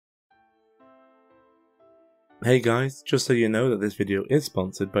Hey guys, just so you know that this video is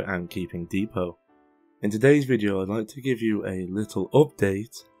sponsored by Ant Keeping Depot. In today's video I'd like to give you a little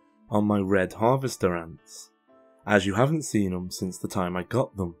update on my red harvester ants, as you haven't seen them since the time I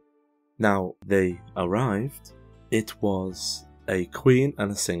got them. Now they arrived, it was a queen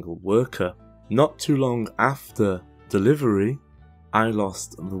and a single worker. Not too long after delivery I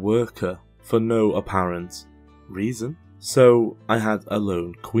lost the worker for no apparent reason, so I had a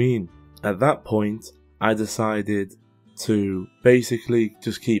lone queen. At that point I decided to basically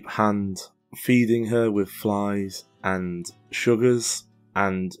just keep hand feeding her with flies and sugars,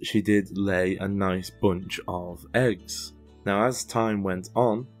 and she did lay a nice bunch of eggs. Now as time went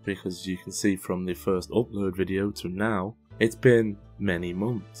on, because you can see from the first upload video to now, it's been many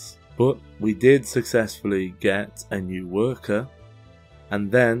months. But we did successfully get a new worker,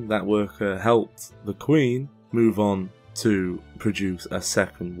 and then that worker helped the queen move on to produce a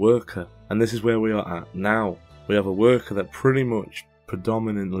second worker. And this is where we are at now. We have a worker that pretty much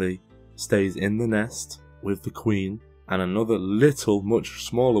predominantly stays in the nest with the queen, and another little much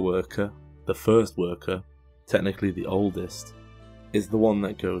smaller worker, the first worker, technically the oldest, is the one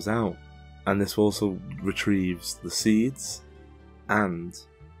that goes out. And this also retrieves the seeds and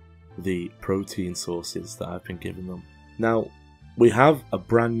the protein sources that I've been giving them. Now we have a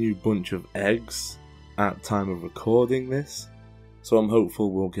brand new bunch of eggs at time of recording this, so I'm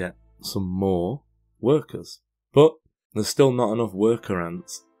hopeful we'll get some more workers. But there's still not enough worker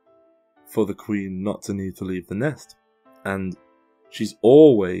ants for the queen not to need to leave the nest, and she's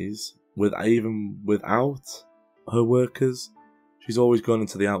always, even without her workers, she's always gone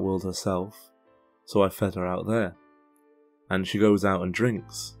into the outworld herself, so I fed her out there. And she goes out and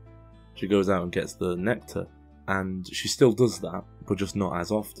drinks, she goes out and gets the nectar, and she still does that, but just not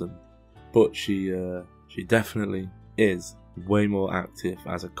as often. But she definitely is way more active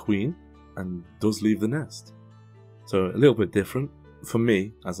as a queen and does leave the nest. So a little bit different for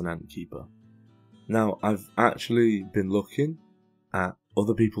me as an ant keeper. Now I've actually been looking at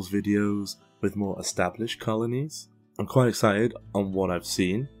other people's videos with more established colonies. I'm quite excited on what I've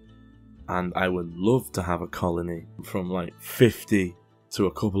seen, and I would love to have a colony from like 50 to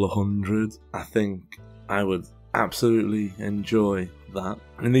a couple of hundred. I think I would absolutely enjoy that.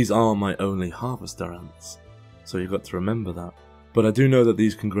 And these are my only harvester ants, so you've got to remember that. But I do know that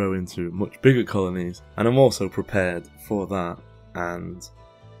these can grow into much bigger colonies, and I'm also prepared for that, and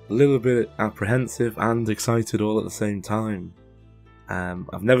a little bit apprehensive and excited all at the same time.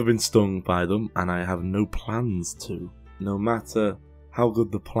 I've never been stung by them, and I have no plans to. No matter how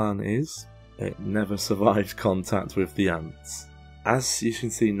good the plan is, it never survives contact with the ants. As you can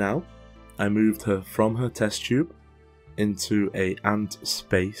see now, I moved her from her test tube into a ant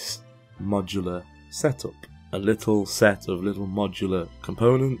space modular setup. A little set of little modular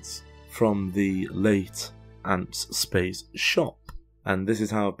components from the late Ant Space shop. And this is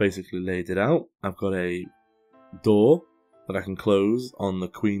how I've basically laid it out. I've got a door that I can close on the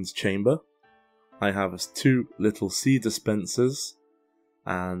queen's chamber. I have 2 little seed dispensers,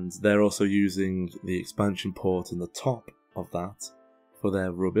 and they're also using the expansion port in the top of that for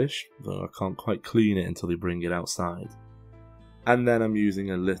their rubbish, though I can't quite clean it until they bring it outside. And then I'm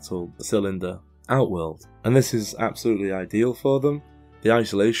using a little cylinder outworld, and this is absolutely ideal for them. The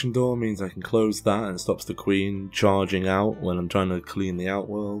isolation door means I can close that, and it stops the queen charging out when I'm trying to clean the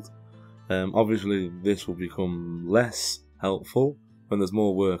outworld. Obviously this will become less helpful when there's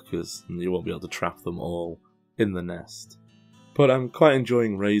more workers and you won't be able to trap them all in the nest. But I'm quite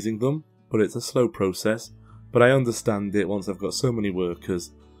enjoying raising them, but it's a slow process. But I understand it. Once I've got so many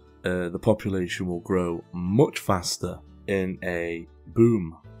workers, the population will grow much faster in a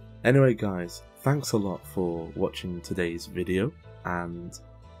boom. Anyway guys, thanks a lot for watching today's video, and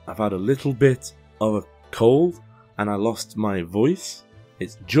I've had a little bit of a cold and I lost my voice.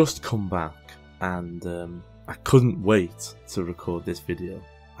 It's just come back, and I couldn't wait to record this video.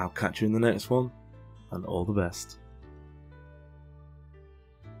 I'll catch you in the next one, and all the best.